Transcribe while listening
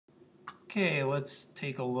Okay, let's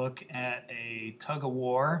take a look at a tug of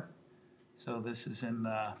war. So this is in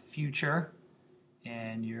the future,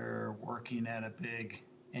 and you're working at a big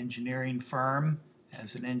engineering firm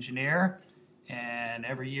as an engineer, and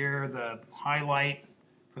every year the highlight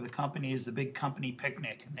for the company is the big company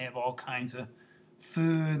picnic, and they have all kinds of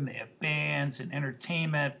food, and they have bands and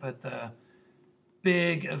entertainment, but the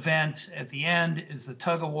big event at the end is the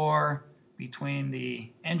tug of war between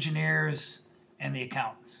the engineers and the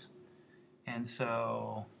accountants. And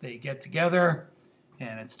so they get together,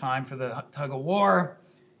 and it's time for the tug of war,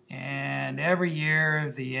 and every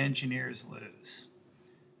year the engineers lose.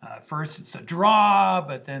 First it's a draw,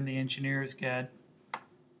 but then the engineers get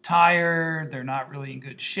tired, they're not really in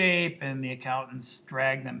good shape, and the accountants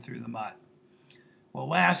drag them through the mud. Well,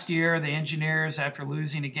 last year the engineers, after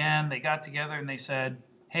losing again, they got together and they said,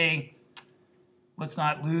 hey, let's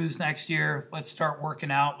not lose next year, let's start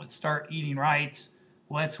working out, let's start eating right,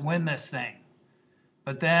 let's win this thing.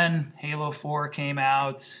 But then Halo 4 came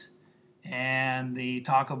out, and the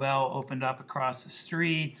Taco Bell opened up across the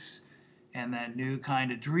streets, and that new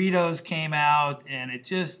kind of Doritos came out, and it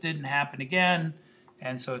just didn't happen again.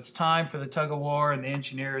 And so it's time for the tug of war, and the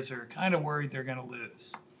engineers are kind of worried they're going to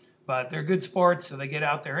lose. But they're good sports, so they get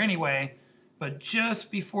out there anyway. But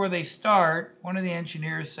just before they start, one of the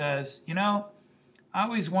engineers says, you know, I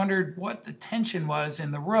always wondered what the tension was in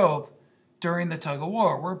the rope during the tug of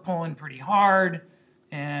war. We're pulling pretty hard,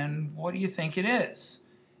 and what do you think it is?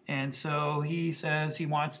 And so he says he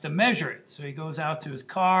wants to measure it. So he goes out to his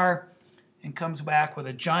car and comes back with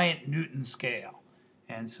a giant Newton scale.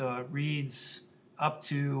 And so it reads up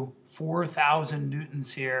to 4,000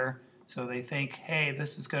 newtons here. So they think, hey,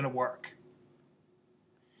 this is going to work.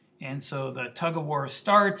 And so the tug of war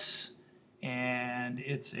starts, and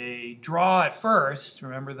it's a draw at first.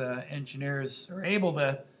 Remember, the engineers are able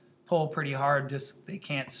to pull pretty hard, just they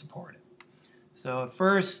can't support it. So at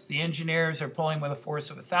first, the engineers are pulling with a force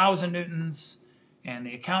of 1,000 newtons, and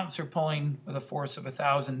the accountants are pulling with a force of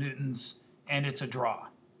 1,000 newtons, and it's a draw.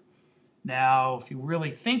 Now, if you really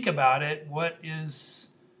think about it, what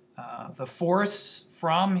is the force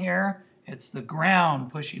from here? It's the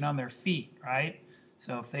ground pushing on their feet, right?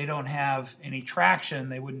 So if they don't have any traction,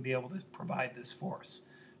 they wouldn't be able to provide this force.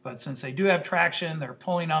 But since they do have traction, they're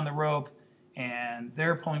pulling on the rope, and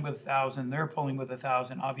they're pulling with 1,000, they're pulling with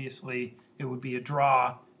 1,000. Obviously, it would be a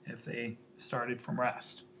draw if they started from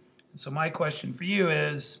rest. And so my question for you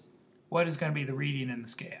is, what is going to be the reading in the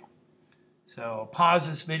scale? So pause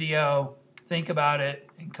this video, think about it,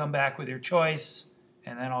 and come back with your choice,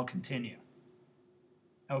 and then I'll continue.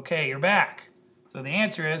 Okay, you're back. So the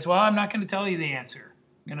answer is, well, I'm not going to tell you the answer.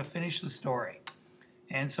 I'm going to finish the story.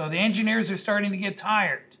 And so the engineers are starting to get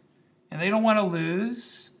tired, and they don't want to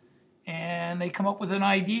lose, and they come up with an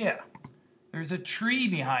idea. There's a tree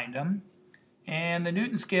behind them, and the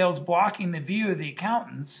Newton scale is blocking the view of the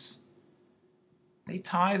accountants. They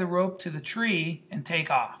tie the rope to the tree and take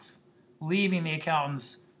off, leaving the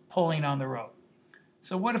accountants pulling on the rope.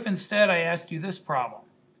 So what if instead I asked you this problem?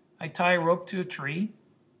 I tie a rope to a tree,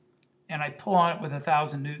 and I pull on it with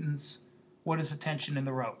 1,000 newtons. What is the tension in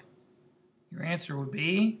the rope? Your answer would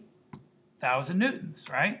be 1,000 newtons,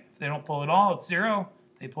 right? If they don't pull at all, it's 0.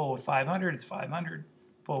 They pull with 500, it's 500.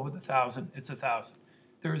 Pull with 1,000, it's 1,000.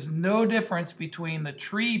 There's no difference between the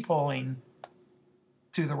tree pulling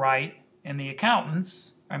to the right and the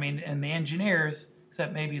accountants, and the engineers,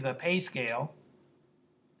 except maybe the pay scale.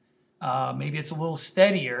 Maybe it's a little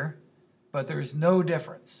steadier, but there's no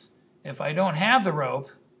difference. If I don't have the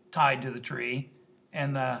rope tied to the tree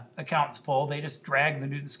and the accountants pull, they just drag the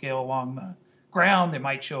Newton scale along the ground. They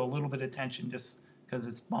might show a little bit of tension just because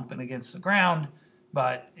it's bumping against the ground,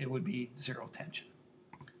 but it would be 0 tension.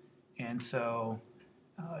 And so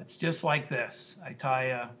it's just like this. I tie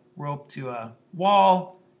a rope to a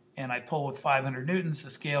wall, and I pull with 500 newtons.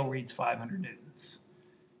 The scale reads 500 newtons.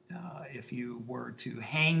 If you were to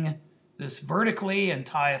hang this vertically and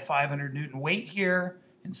tie a 500 newton weight here,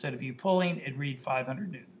 instead of you pulling, it'd read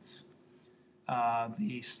 500 newtons.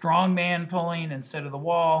 The strong man pulling instead of the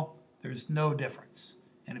wall, there's no difference.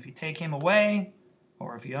 And if you take him away,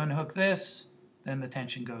 or if you unhook this, then the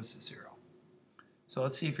tension goes to 0. So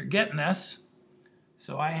let's see if you're getting this.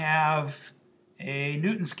 So I have a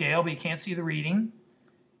Newton scale, but you can't see the reading.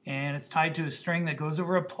 And it's tied to a string that goes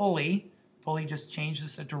over a pulley. Pulley just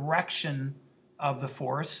changes the direction of the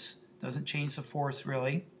force. Doesn't change the force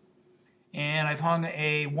really. And I've hung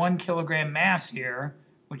a 1 kilogram mass here,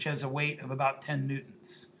 which has a weight of about 10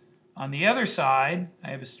 newtons. On the other side, I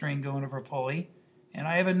have a string going over a pulley, and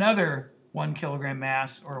I have another 1 kilogram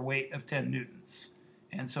mass or a weight of 10 newtons.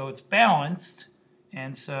 And so it's balanced,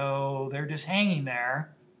 and so they're just hanging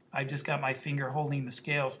there, I just got my finger holding the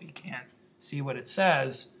scale so you can't see what it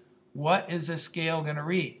says. What is this scale going to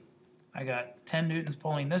read? I got 10 newtons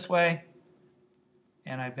pulling this way,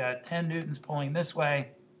 and I've got 10 newtons pulling this way.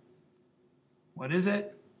 What is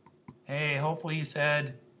it? Hey, hopefully you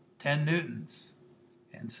said 10 newtons.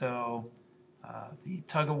 And so the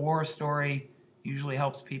tug of war story usually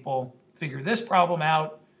helps people figure this problem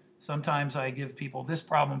out. Sometimes I give people this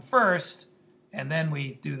problem first, and then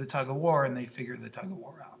we do the tug of war, and they figure the tug of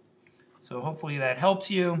war out. So hopefully that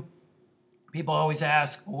helps you. People always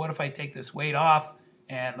ask, well, what if I take this weight off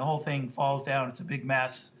and the whole thing falls down? It's a big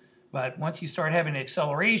mess. But once you start having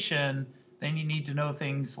acceleration, then you need to know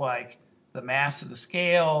things like the mass of the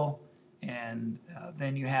scale, and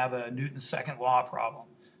then you have a Newton's second law problem.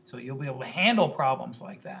 So you'll be able to handle problems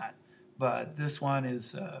like that. But this one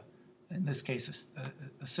is, in this case,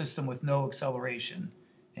 a system with no acceleration,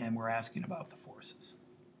 and we're asking about the forces.